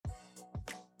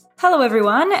Hello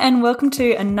everyone and welcome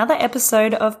to another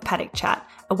episode of Paddock Chat,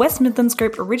 a West Midlands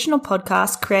Group original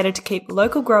podcast created to keep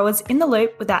local growers in the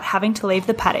loop without having to leave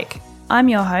the paddock. I'm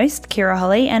your host, Kira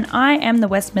Holly, and I am the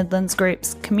West Midlands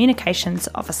Group's Communications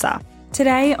Officer.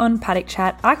 Today on Paddock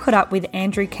Chat, I caught up with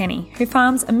Andrew Kenny, who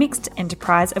farms a mixed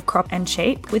enterprise of crop and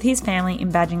sheep with his family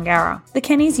in Badgingarra. The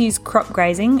Kennys use crop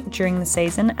grazing during the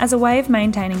season as a way of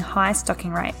maintaining high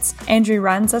stocking rates. Andrew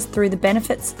runs us through the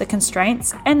benefits, the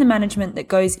constraints, and the management that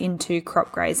goes into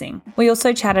crop grazing. We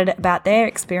also chatted about their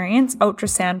experience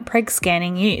ultrasound preg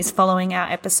scanning use following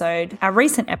our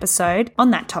recent episode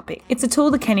on that topic. It's a tool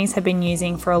the Kennys have been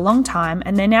using for a long time,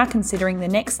 and they're now considering the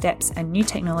next steps and new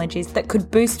technologies that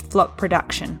could boost flock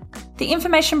production. The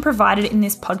information provided in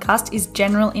this podcast is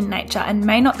general in nature and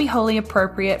may not be wholly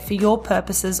appropriate for your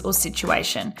purposes or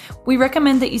situation. We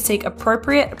recommend that you seek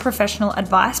appropriate professional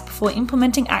advice before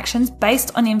implementing actions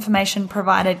based on information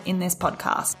provided in this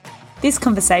podcast. This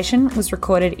conversation was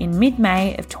recorded in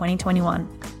mid-May of 2021.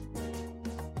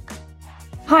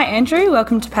 Hi Andrew,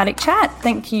 welcome to Paddock Chat.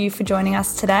 Thank you for joining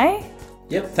us today.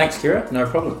 Yep, thanks Kira, no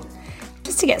problem.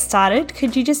 Just to get started,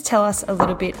 could you just tell us a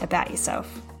little bit about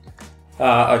yourself?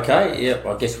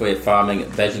 I guess we're farming at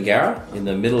Badgingarra in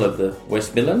the middle of the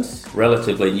West Midlands.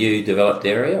 Relatively new developed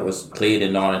area. It was cleared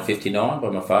in 1959 by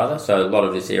my father, so a lot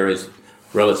of this area is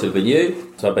relatively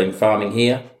new. So I've been farming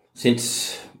here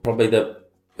since probably the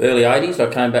early 80s.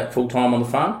 I came back full-time on the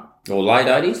farm, or late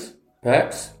 80s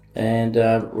perhaps, and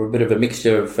we're a bit of a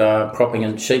mixture of cropping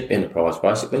and sheep enterprise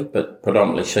basically, but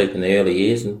predominantly sheep in the early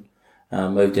years and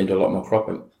moved into a lot more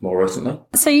cropping more recently.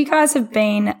 So you guys have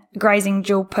been grazing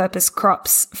dual-purpose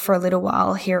crops for a little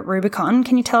while here at Rubicon.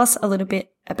 Can you tell us a little bit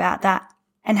about that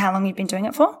and how long you've been doing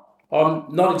it for?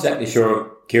 I'm not exactly sure,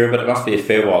 Kira, but it must be a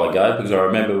fair while ago because I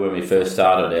remember when we first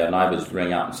started, our neighbours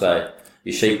ring up and say,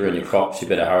 your sheep are in your crops, you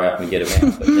better hurry up and get them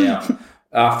out. But now,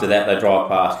 after that, they drive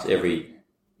past every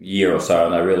year or so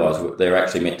and they realise they're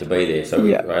actually meant to be there, so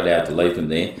we're allowed to leave them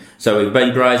there. So we've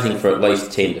been grazing for at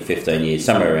least 10 to 15 years,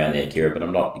 somewhere around there, Kira, but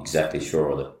I'm not exactly sure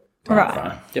of the time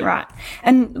frame. Yep. Right.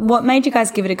 And what made you guys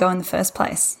give it a go in the first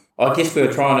place? I guess we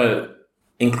were trying to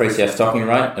increase our stocking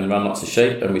rate and run lots of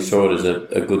sheep, and we saw it as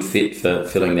a good fit for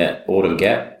filling that autumn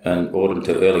gap and autumn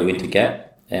to early winter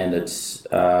gap. And it's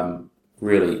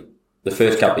really, the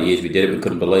first couple of years we did it, we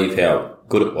couldn't believe how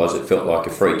good it was. It felt like a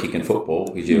free kick in football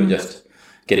because you were just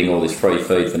getting all this free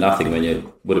food for nothing when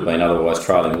you would have been otherwise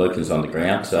trailing lukens on the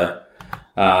ground. So,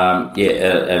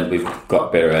 and we've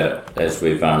got better at it as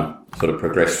we've sort of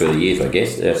progressed through the years, I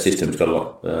guess. Our system's got a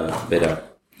lot better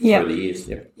through the years.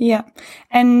 Yeah.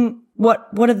 And what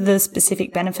are the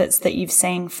specific benefits that you've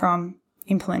seen from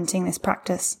implementing this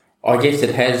practice? I guess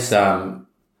it has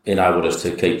enabled us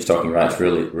to keep stocking rates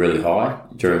really, really high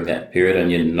during that period.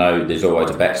 And you know there's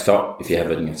always a backstop. If you're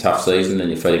having a tough season and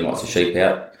you're feeding lots of sheep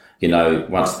out, you know,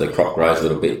 once the crop grows a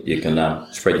little bit, you can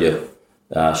spread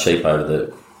your sheep over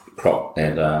the crop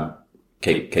and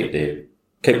keep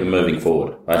them moving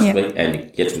forward, basically,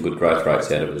 and get some good growth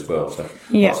rates out of it as well. So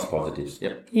lots of positives.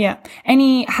 Yep. Yeah.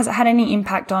 Has it had any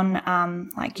impact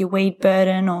on like your weed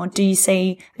burden, or do you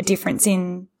see a difference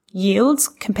in yields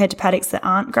compared to paddocks that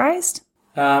aren't grazed?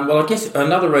 Well, I guess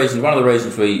one of the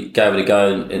reasons we gave it a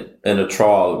go in a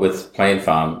trial with Plan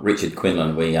Farm, Richard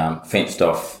Quinlan, we fenced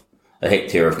off a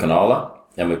hectare of canola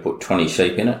and we put 20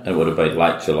 sheep in it. It would have been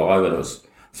late July when it was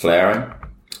flowering,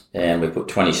 and we put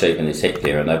 20 sheep in this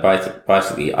hectare and they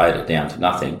basically ate it down to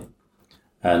nothing.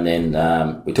 And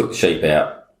then we took the sheep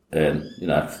out and,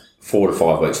 4 to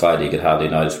 5 weeks later you could hardly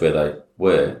notice where they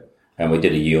were, and we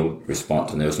did a yield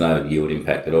response and there was no yield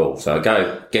impact at all. So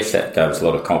I guess that gave us a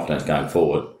lot of confidence going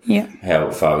forward, how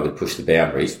far we could push the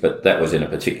boundaries. But that was in a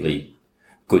particularly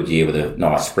good year with a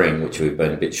nice spring, which we've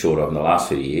been a bit short of in the last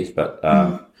few years. But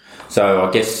so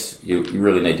I guess you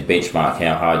really need to benchmark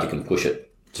how hard you can push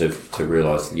it to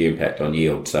realise the impact on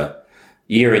yield. So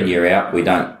year in, year out, we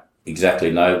don't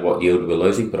exactly know what yield we're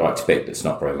losing, but I expect it's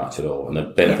not very much at all. And the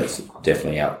benefits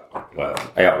definitely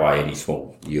outweigh any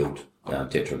small yield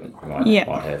detriment you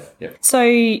might have. Yep. So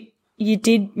you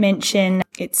did mention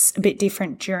it's a bit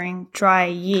different during dry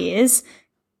years.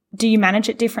 Do you manage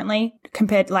it differently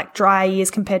compared to drier years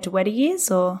compared to wetter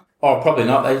years, or? Oh, probably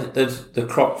not. The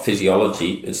crop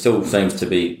physiology, it still seems to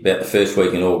be about the first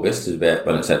week in August is about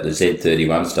when it's at the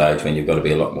Z31 stage, when you've got to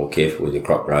be a lot more careful with your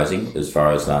crop grazing as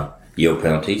far as yield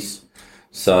penalties.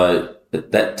 So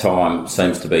at that time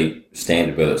seems to be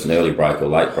standard, whether it's an early break or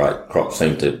late break. Crops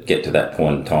seem to get to that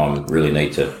point in time and really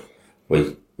need to,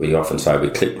 we often say we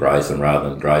clip graze them rather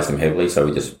than graze them heavily, so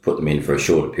we just put them in for a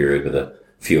shorter period with a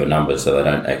fewer numbers so they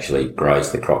don't actually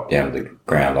graze the crop down to the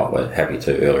ground like we're happy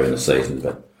to earlier in the season,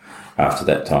 but after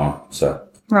that time. So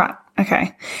Right.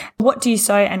 Okay. What do you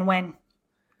sow and when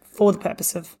for the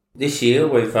purpose of? This year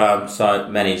we've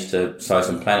managed to sow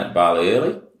some Planet barley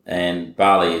early, and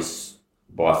barley is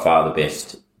by far the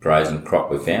best grazing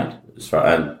crop we've found,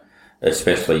 and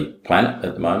especially Planet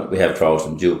at the moment. We have trialled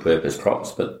some dual-purpose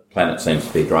crops, but Planet seems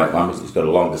to be a great one because it's got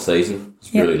a longer season.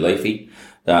 It's really leafy.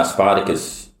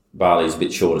 Spartacus barley is a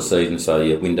bit shorter season, so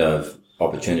your window of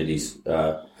opportunities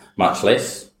much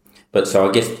less. But so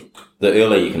I guess the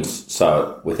earlier you can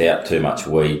sow it without too much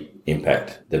weed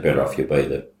impact, the better off you'll be,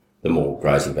 the more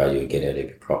grazing value you get out of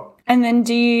your crop. And then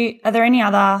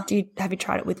have you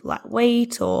tried it with like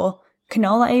wheat or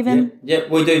canola even? Yeah,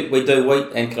 we do wheat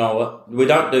and canola. We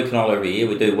don't do canola every year,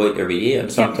 we do wheat every year,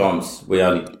 and sometimes we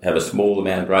only have a small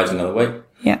amount of grazing on the wheat.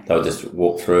 Yeah. They'll just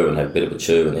walk through and have a bit of a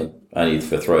chew and then only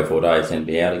for 3 or 4 days then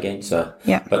be out again. So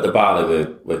but the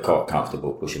barley we're quite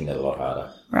comfortable pushing that a lot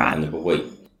harder. Right. And the wheat,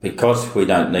 because we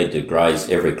don't need to graze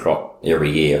every crop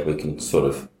every year, we can sort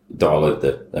of dilute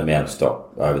the amount of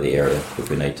stock over the area if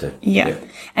we need to. Yeah.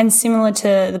 And similar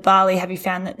to the barley, have you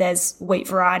found that there's wheat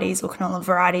varieties or canola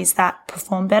varieties that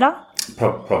perform better?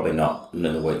 Probably not in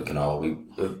the wheat and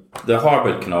canola. The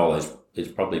hybrid canola is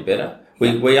probably better.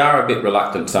 We are a bit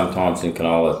reluctant sometimes in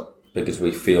canola because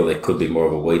we feel there could be more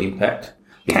of a weed impact.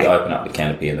 If you open up the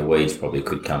canopy and the weeds probably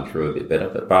could come through a bit better.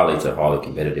 But barley's a highly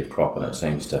competitive crop and it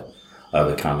seems to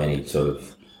overcome any sort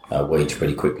of weeds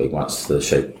pretty quickly once the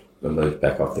sheep are moved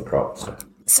back off the crop.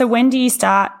 So when do you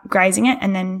start grazing it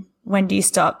and then when do you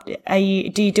stop? Do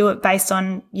you do it based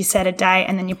on you set a day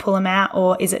and then you pull them out,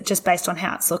 or is it just based on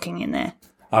how it's looking in there?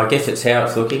 I guess it's how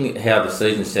it's looking, how the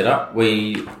season's set up.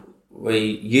 We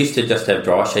used to just have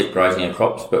dry sheep grazing our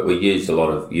crops, but we use a lot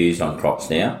of ewes on crops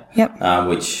now,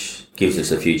 which gives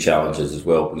us a few challenges as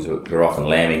well because we're often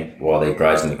lambing while they're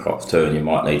grazing the crops too, and you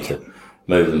might need to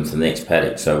move them to the next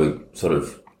paddock. So we sort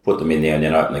of put them in there and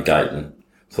then open the gate and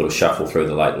sort of shuffle through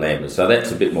the late lambers. So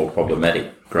that's a bit more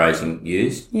problematic grazing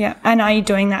ewes. Yeah. And are you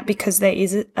doing that because there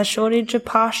is a shortage of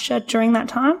pasture during that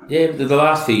time? Yeah, the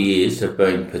last few years have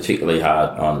been particularly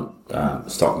hard on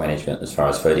stock management as far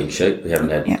as feeding sheep. We haven't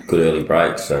had good early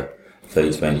breaks, so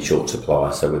feed's been in short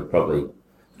supply. So we've probably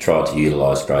tried to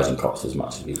utilise grazing crops as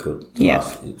much as we could.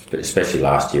 Especially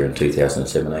last year in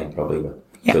 2017, probably were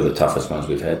two of the toughest ones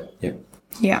we've had.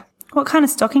 Yeah. What kind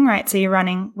of stocking rates are you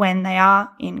running when they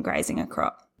are in grazing a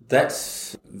crop?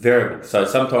 That's variable. So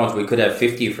sometimes we could have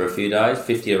 50 for a few days,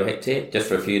 50 a hectare, just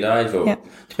for a few days, or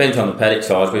depends on the paddock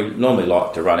size. We normally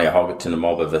like to run our hoggets in a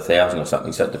mob of 1,000 or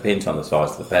something, so it depends on the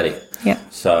size of the paddock. Yeah.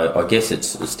 So I guess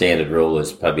it's the standard rule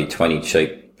is probably 20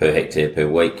 sheep per hectare per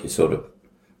week. You sort of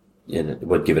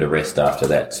would give it a rest after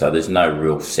that. So there's no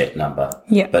real set number.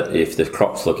 Yeah. But if the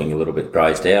crop's looking a little bit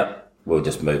grazed out, we'll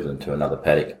just move them to another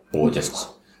paddock or just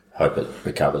hope it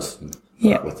recovers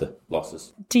with the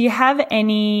losses. Do you have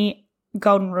any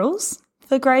golden rules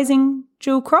for grazing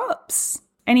dual crops?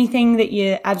 Anything that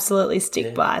you absolutely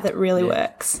stick by that really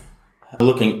works?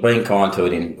 Being kind to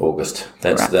it in August,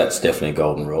 that's definitely a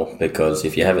golden rule, because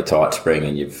if you have a tight spring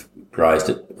and you've grazed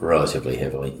it relatively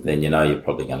heavily, then you know you're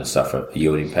probably going to suffer a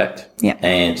yield impact. Yeah.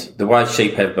 And the way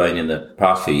sheep have been in the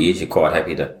past few years, you're quite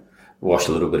happy to wash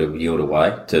a little bit of yield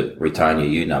away to retain your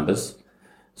ewe numbers.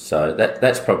 So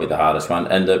that's probably the hardest one.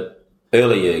 And the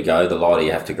earlier you go, the lighter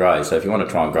you have to graze. So if you want to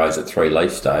try and graze at 3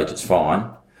 leaf stage, it's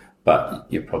fine, but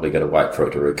you've probably got to wait for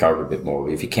it to recover a bit more.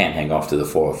 If you can hang off to the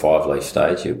 4 or 5 leaf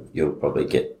stage, you'll probably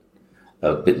get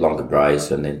a bit longer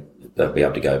graze and then they'll be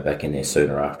able to go back in there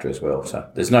sooner after as well. So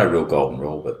there's no real golden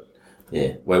rule, but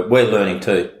we're learning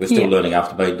too. We're still learning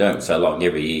after being doing it so long.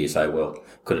 Every year you say, well,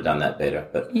 could have done that better.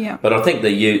 But I think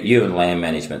the ewe and lamb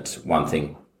management's one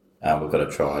thing we've got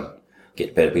to try and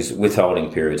get better, because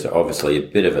withholding periods are obviously a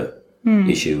bit of a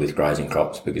issue with grazing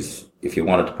crops, because if you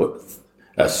wanted to put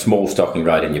a small stocking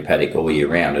rate in your paddock all year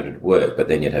round, it'd work, but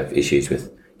then you'd have issues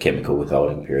with chemical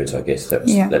withholding periods. I guess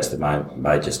that's the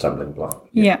major stumbling block.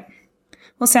 Yeah.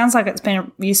 Well, sounds like it's been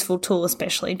a useful tool,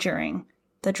 especially during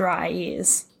the dry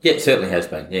years. Yeah, it certainly has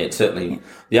been. Yeah, it certainly. Yeah.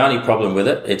 The only problem with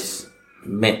it, it's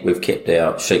meant we've kept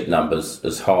our sheep numbers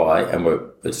as high, and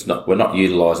we're not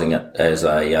utilising it as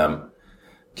a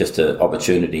just an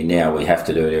opportunity. Now we have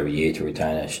to do it every year to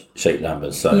retain our sheep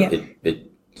numbers. So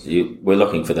we're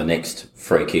looking for the next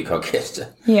free kick, I guess, to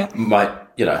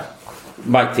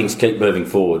make things keep moving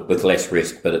forward with less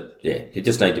risk. But you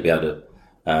just need to be able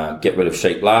to get rid of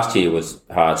sheep. Last year was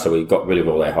hard, so we got rid of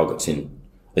all our hoggets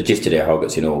adjusted our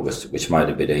hoggets in August, which made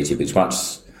it a bit easier, because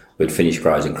once we'd finished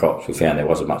grazing crops, we found there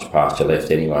wasn't much pasture left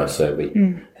anyway, so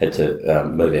we had to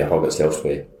move our hoggets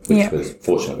elsewhere, which was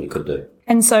fortunately we could do.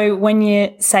 And so when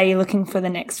you say you're looking for the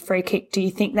next free kick, do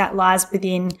you think that lies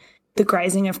within the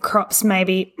grazing of crops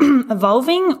maybe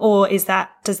evolving, or does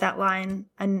that lie in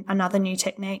another new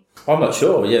technique? I'm not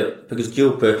sure, because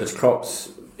dual-purpose crops,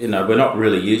 we're not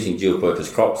really using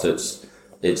dual-purpose crops.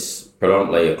 It's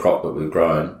predominantly a crop that we've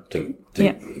grown to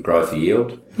grow for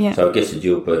yield. Yeah. So I guess a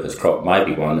dual-purpose crop may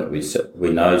be one that we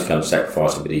know is going to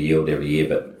sacrifice a bit of yield every year,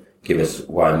 but give us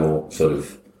way more sort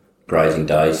of grazing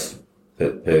days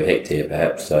per hectare,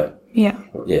 perhaps. So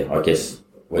I guess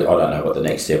I don't know what the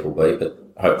next step will be, but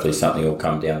hopefully something will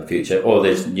come down the future, or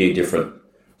there's new different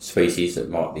species that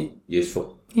might be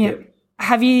useful. Yeah.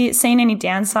 Have you seen any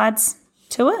downsides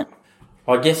to it?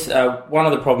 I guess one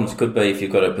of the problems could be if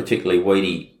you've got a particularly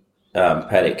weedy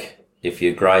paddock. If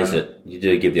you graze it, you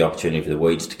do give the opportunity for the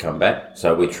weeds to come back.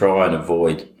 So we try and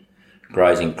avoid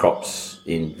grazing crops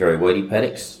in very weedy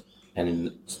paddocks.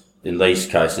 And in these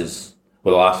cases,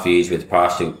 the last few years with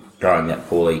pasture growing that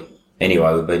poorly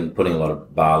anyway, we've been putting a lot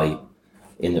of barley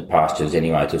in the pastures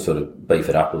anyway to sort of beef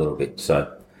it up a little bit.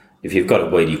 So if you've got a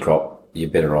weedy crop, you're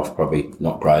better off probably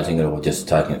not grazing it or just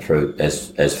taking it through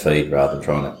as feed rather than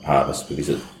trying to harvest,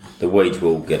 because the weeds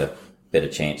will get a better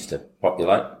chance to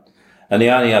populate. And the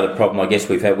only other problem I guess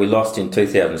we lost in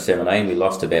 2017, we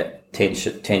lost about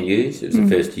 10 ewes. It was the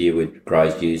first year we'd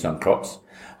grazed ewes on crops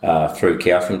through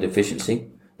calcium deficiency,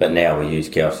 but now we use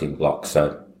calcium blocks.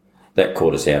 So that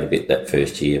caught us out a bit that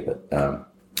first year, but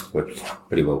we're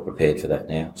pretty well prepared for that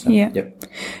now. So, Yep.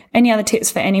 Any other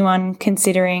tips for anyone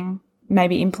considering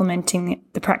maybe implementing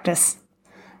the practice?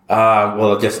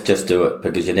 Well, just do it,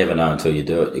 because you never know until you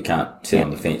do it. You can't sit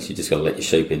on the fence. You just got to let your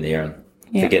sheep in there and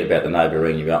forget about the neighbour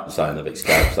ringing you up and saying they've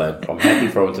escaped. So I'm happy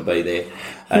for them to be there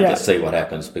and just see what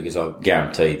happens, because I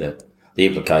guarantee that the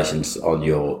implications on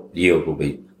your yield will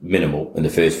be minimal in the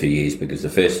first few years, because the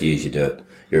first few years you do it,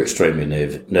 you're extremely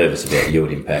nervous about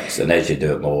yield impacts, and as you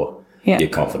do it more, your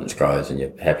confidence grows and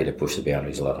you're happy to push the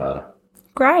boundaries a lot harder.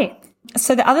 Great.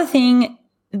 So the other thing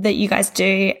that you guys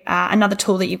do, another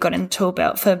tool that you've got in the tool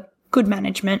belt for good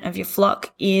management of your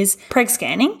flock is preg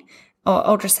scanning, or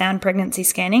ultrasound pregnancy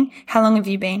scanning. How long have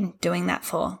you been doing that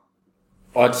for?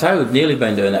 I'd say we've nearly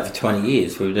been doing that for 20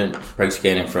 years. We've been doing preg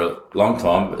scanning for a long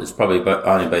time, but it's probably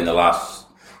only been the last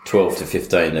 12 to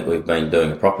 15 that we've been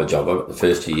doing a proper job of it. The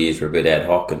first 2 years were a bit ad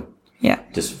hoc and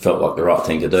just felt like the right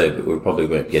thing to do, but we probably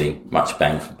weren't getting much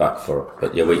bang for buck for it.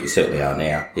 But we certainly are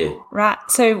now, Right.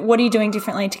 So what are you doing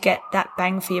differently to get that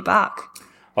bang for your buck?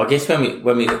 I guess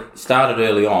when we started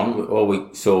early on, all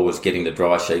we saw was getting the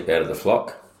dry sheep out of the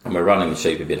flock, and we're running the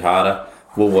sheep a bit harder.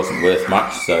 Wool wasn't worth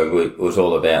much, so it was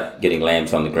all about getting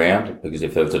lambs on the ground, because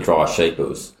if it was a dry sheep, it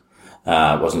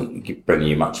wasn't bringing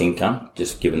you much income,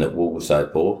 just given that wool was so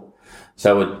poor.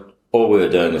 So all we were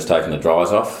doing was taking the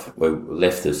dries off. We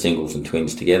left the singles and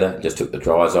twins together, just took the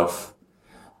dries off,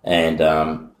 and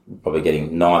probably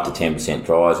getting 9 to 10%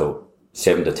 dries, or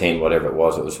 7 to 10, whatever it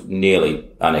was. It was nearly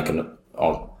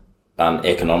uneconomical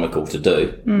to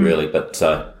do, really. But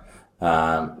so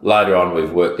later on,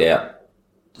 we've worked out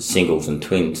singles and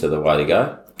twins are the way to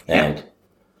go, and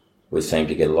we seem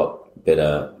to get a lot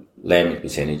better lambing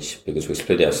percentage because we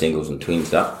split our singles and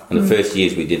twins up. And the first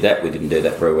years we did that, we didn't do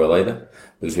that very well either,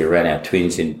 because we ran our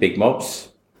twins in big mobs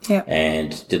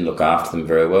and didn't look after them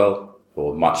very well,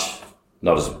 or not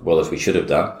as well as we should have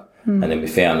done. And then we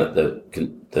found that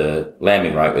the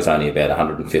lambing rate was only about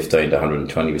 115 to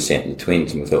 120% in the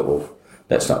twins, and we thought, well,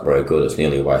 that's not very good. It's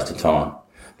nearly a waste of time.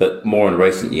 But more in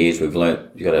recent years, we've learnt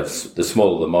you've got to have the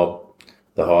smaller the mob,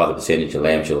 the higher the percentage of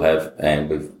lambs you'll have, and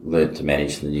we've learnt to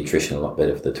manage the nutrition a lot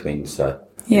better for the twins. So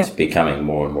it's becoming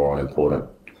more and more an important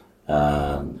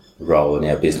role in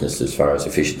our business as far as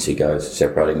efficiency goes,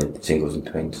 separating the singles and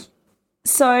twins.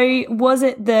 So was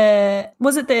it the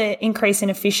increase in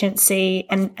efficiency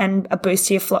and a boost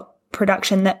to your flock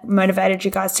production that motivated you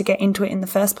guys to get into it in the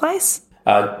first place?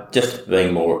 Just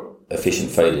being more efficient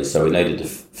feeders. So we needed to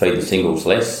feed the singles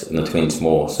less and the twins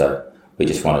more. So we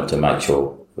just wanted to make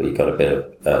sure we got a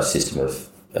better system of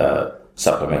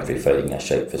supplementary feeding our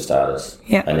sheep for starters.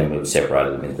 Yeah. And then we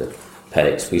separated them into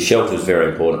paddocks. Shelter is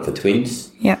very important for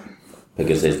twins. Yeah.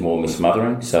 Because there's more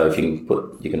mismothering. So if you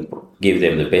can give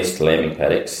them the best lambing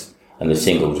paddocks, and the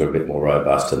singles are a bit more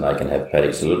robust and they can have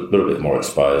paddocks a little bit more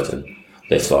exposed and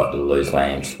less likely to lose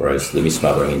lambs, whereas the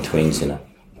mismothering in twins in a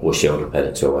poor shelter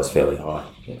paddock's always fairly high.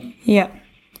 Yeah.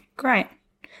 Great.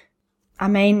 I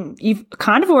mean, you've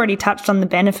kind of already touched on the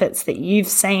benefits that you've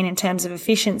seen in terms of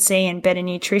efficiency and better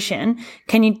nutrition.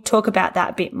 Can you talk about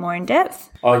that a bit more in depth?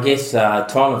 I guess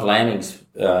time of lambing's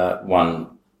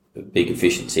one big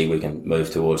efficiency we can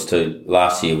move towards too.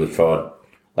 Last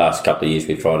couple of years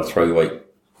we tried a 3-week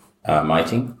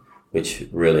mating, which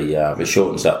really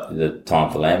shortens up the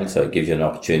time for lambing, so it gives you an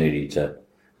opportunity to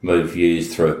move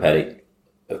ewes through a paddock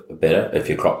better if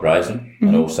you're crop grazing,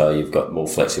 and also you've got more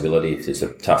flexibility if it's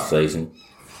a tough season.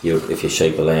 If your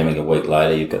sheep are lambing a week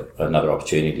later, you've got another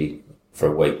opportunity for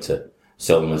a week to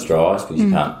sell them as dries because you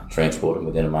can't transport them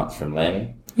within a month from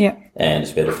lambing. Yeah. And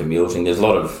it's better for mulesing. There's a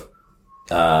lot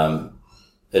of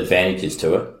advantages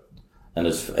to it, and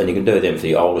you can do them for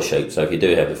the older sheep. So if you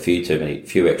do have a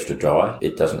few extra dry,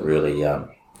 it doesn't really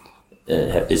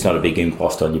it's not a big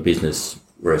impost on your business.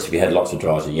 Whereas if you had lots of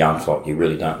dries a young flock, you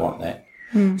really don't want that.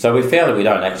 So we found that we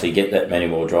don't actually get that many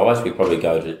more dries. We probably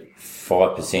go to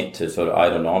 5% to sort of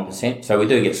 8 or 9%. So we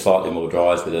do get slightly more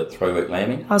dries with a 3-week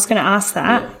lambing. I was going to ask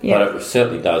that. Yeah. But it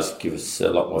certainly does give us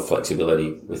a lot more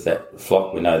flexibility with that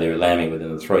flock. We know they're lambing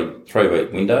within the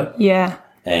three-week window. Yeah.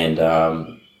 And,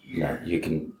 you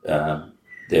can,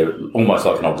 they're almost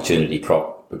like an opportunity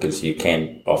crop because you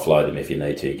can offload them if you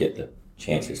need to. You get the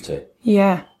chances to.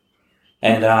 Yeah.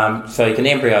 And so you can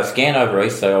embryo scan over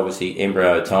East, so obviously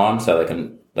embryo time, so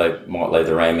they might leave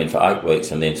the ram in for 8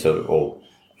 weeks and then or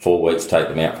 4 weeks, take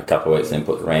them out for a couple of weeks, then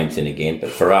put the rams in again. But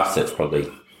for us, that's probably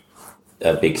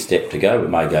a big step to go. We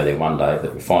may go there one day,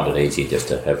 but we find it easier just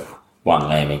to have one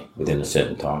lambing within a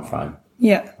certain time frame.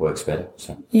 Yeah. Works better.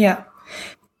 So. Yeah.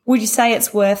 Would you say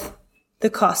it's worth the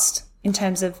cost in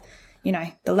terms of,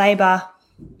 the labour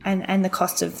and the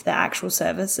cost of the actual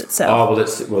service itself?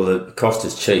 The cost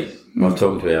is cheap. I was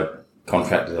talking to our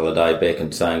contractor the other day, Beck,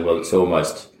 and saying, well, it's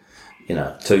almost,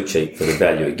 too cheap for the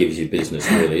value it gives you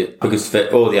business, really. Because for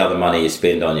all the other money you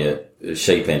spend on your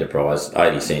sheep enterprise,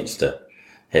 80 cents to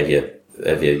have your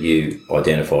ewe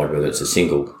identified, whether it's a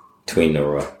single twin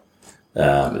or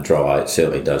a dry, it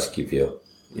certainly does give you,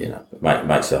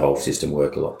 makes the whole system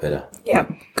work a lot better. Yeah,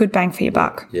 good bang for your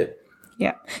buck. Yeah.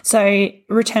 Yeah. So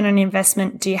return on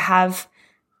investment, do you have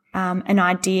an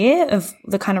idea of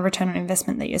the kind of return on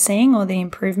investment that you're seeing or the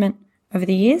improvement over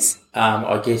the years?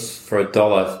 I guess for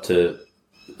 $1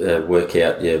 to work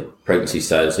out your pregnancy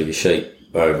status of your sheep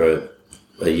over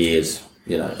a year's,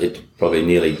 it probably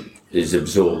nearly is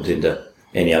absorbed into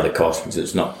any other cost because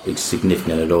it's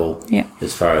significant at all. Yeah.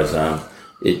 As far as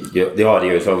the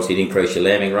idea is obviously to increase your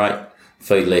lambing rate,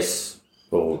 feed less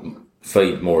or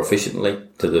feed more efficiently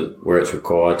to where it's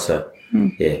required. So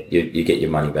you get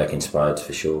your money back in spades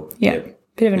for sure. Yeah.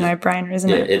 Bit of a no-brainer, isn't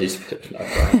it? Yeah, it is a bit of a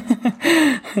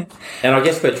no-brainer. And I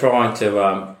guess we're trying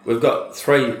to, we've got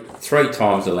three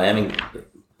times the lambing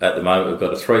at the moment. We've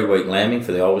got a 3-week lambing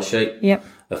for the older sheep, yep,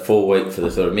 a 4-week for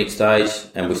the sort of mixed age,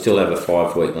 and we still have a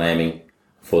 5-week lambing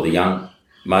for the young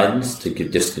maidens to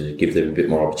give them a bit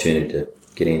more opportunity to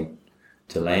get in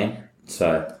to lamb.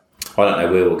 So I don't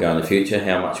know where we'll go in the future,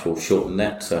 how much we'll shorten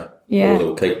that. So or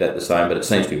we'll keep that the same, but it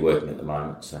seems to be working at the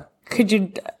moment. So could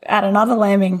you add another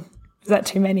lambing? Is that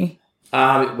too many?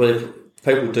 Well, if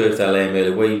people do if they lamb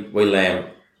early. We lamb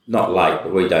not late,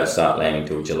 but we don't start lambing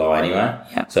till July anyway.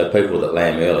 Yep. So people that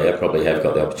lamb earlier probably have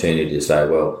got the opportunity to say,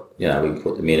 well, we can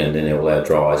put them in and then all our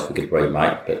dries we could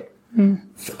remake. But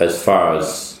as far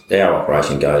as our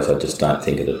operation goes, I just don't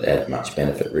think it'd add much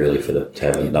benefit really to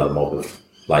have another mob of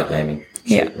late lambing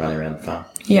sheep running around the farm.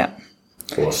 Yeah.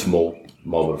 Or a small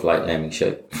mob of late lambing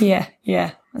sheep. Yeah,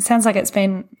 yeah. It sounds like it's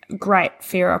been great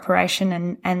for your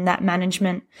operation and that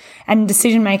management and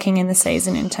decision-making in the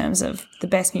season in terms of the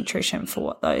best nutrition for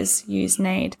what those ewes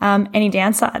need. Any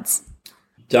downsides?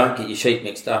 Don't get your sheep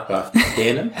mixed up after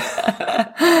scanning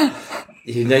them.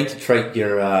 You need to treat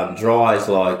your dries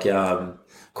like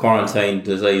quarantine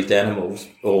diseased animals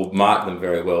or mark them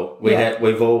very well.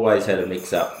 We've always had a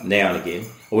mix-up now and again.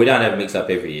 Well, we don't have a mix-up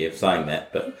every year, saying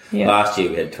that, but last year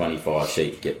we had 25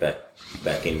 sheep get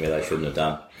back in where they shouldn't have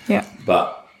done. Yeah.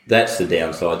 But that's the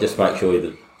downside. Just make sure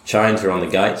the chains are on the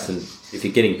gates, and if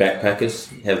you're getting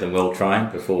backpackers, have them well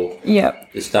trained before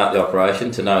you start the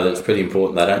operation to know that it's pretty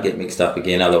important they don't get mixed up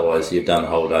again. Otherwise, you've done the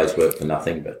whole day's work for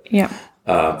nothing. But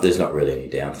there's not really any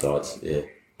downsides. Yeah,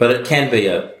 but it can be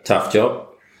a tough job,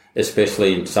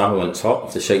 especially in summer when it's hot.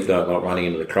 If the sheep don't like running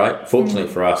into the crate. Fortunately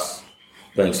for us,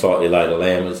 being slightly later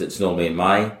lambers, it's normally in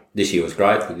May. This year was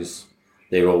great because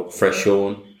they're all fresh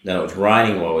shorn. Then it was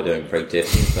raining while we were doing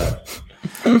preg-testing, so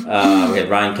we had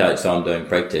raincoats on doing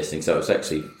preg-testing, so it was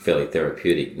actually fairly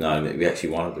therapeutic knowing that we actually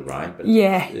wanted the rain. But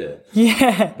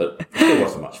But it still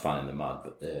wasn't much fun in the mud,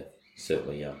 but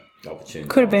certainly opportunity.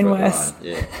 Could have been worse.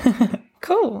 Yeah.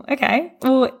 Cool. Okay.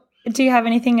 Well, do you have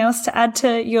anything else to add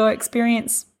to your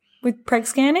experience with preg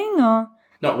scanning, or?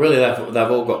 Not really.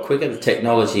 They've all got quicker. The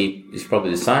technology is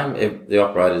probably the same. The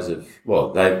operators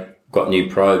they've got new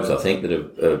probes, I think, that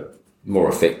are more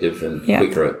effective and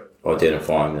quicker at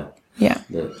identifying the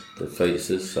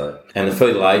fetuses. And the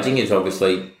fetal aging is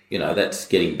obviously, that's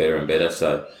getting better and better.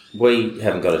 So we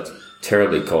haven't got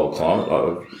terribly cold climate.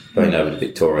 Like I've been over to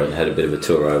Victoria and had a bit of a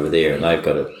tour over there, and they've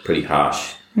got a pretty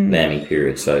harsh lambing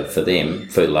period. So for them,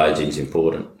 fetal aging is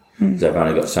important. They've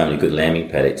only got so many good lambing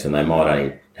paddocks, and they might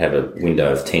only have a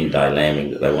window of 10-day lambing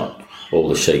that they want all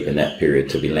the sheep in that period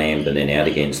to be lambed and then out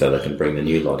again so they can bring the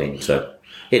new lot in. So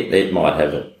it might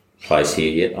have a place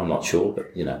here yet. I'm not sure,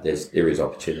 but, there is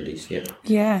opportunities, yeah.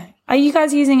 Yeah. Are you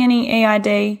guys using any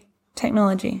EID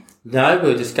technology? No, we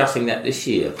were discussing that this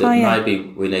year, that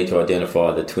maybe we need to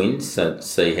identify the twins and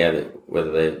see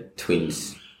whether they're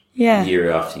twins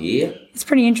year after year. It's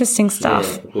pretty interesting stuff.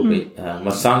 Yeah, it will be. My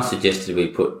son suggested we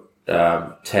put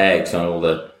tags on all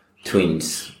the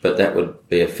twins, but that would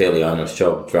be a fairly onerous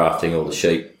job, drafting all the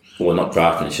sheep, or not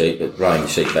drafting the sheep, but running the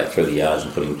sheep back through the yards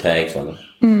and putting tags on them.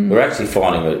 We're actually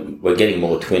finding we're getting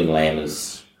more twin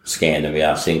lambers scanned than we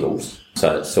are singles,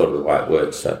 so it's sort of the way it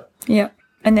works. So yeah,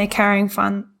 and they're carrying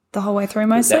fun the whole way through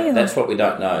mostly? That's what we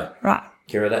don't know. Right.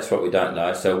 Kira, that's what we don't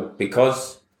know. So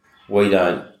because we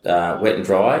don't wet and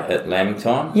dry at lambing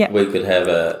time, we could have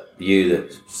a ewe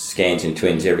that scans in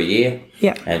twins every year,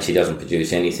 and she doesn't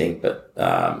produce anything, but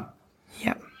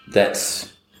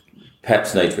that's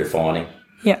perhaps needs refining,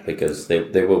 because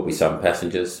there will be some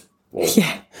passengers or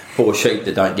poor sheep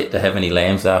that don't get to have any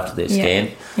lambs after they're scanned,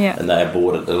 and they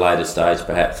abort at the later stage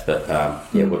perhaps, but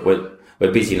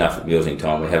we're busy enough at mulesing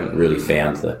time. We haven't really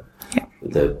found the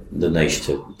niche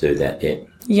to do that yet.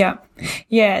 Yeah.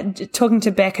 Talking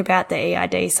to Beck about the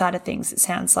EID side of things, it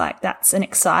sounds like that's an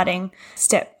exciting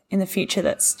step in the future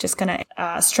that's just going to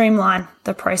streamline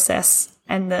the process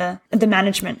and the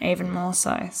management even more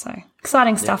so. So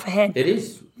exciting stuff ahead. It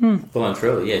is, full and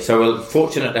truly, So we're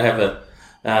fortunate to have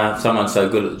someone so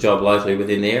good at the job locally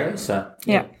within the area. So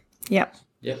Yeah.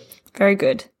 Very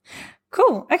good.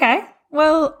 Cool. Okay.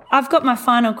 Well, I've got my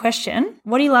final question.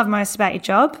 What do you love most about your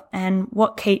job, and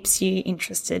what keeps you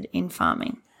interested in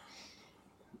farming?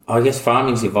 I guess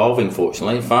farming's evolving,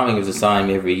 fortunately. Farming is the same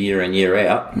every year in, year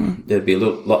out. There'd be a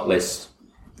lot less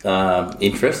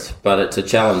interest, but it's a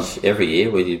challenge every year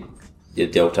where you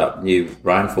dealt up new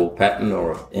rainfall pattern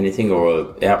or anything,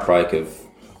 or an outbreak of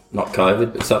not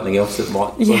COVID, but something else that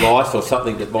might arise, or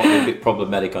something that might be a bit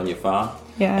problematic on your farm.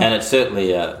 And it's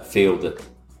certainly a field that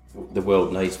the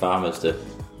world needs farmers to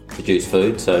produce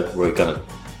food, so we're going to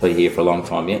be here for a long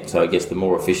time yet. So I guess the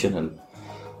more efficient and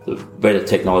the better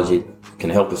technology can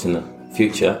help us in the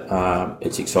future,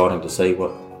 it's exciting to see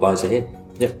what lies ahead.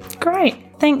 Great.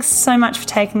 Thanks so much for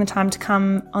taking the time to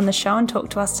come on the show and talk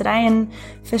to us today, and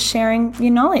for sharing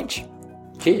your knowledge.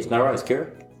 Cheers. No worries, Kira.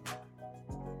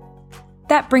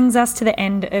 That brings us to the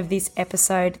end of this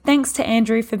episode. Thanks to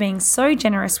Andrew for being so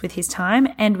generous with his time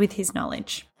and with his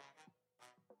knowledge.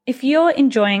 If you're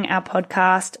enjoying our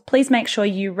podcast, please make sure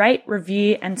you rate,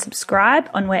 review, and subscribe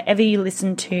on wherever you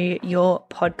listen to your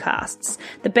podcasts.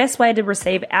 The best way to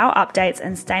receive our updates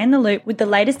and stay in the loop with the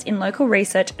latest in local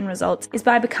research and results is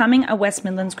by becoming a West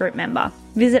Midlands Group member.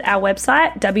 Visit our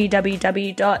website,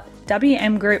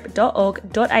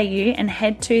 www.wmgroup.org.au, and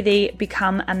head to the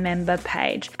Become a Member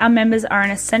page. Our members are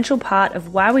an essential part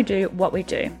of why we do what we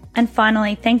do. And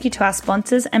finally, thank you to our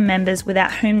sponsors and members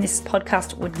without whom this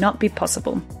podcast would not be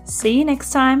possible. See you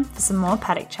next time for some more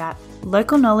Paddock Chat,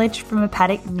 local knowledge from a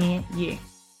paddock near you.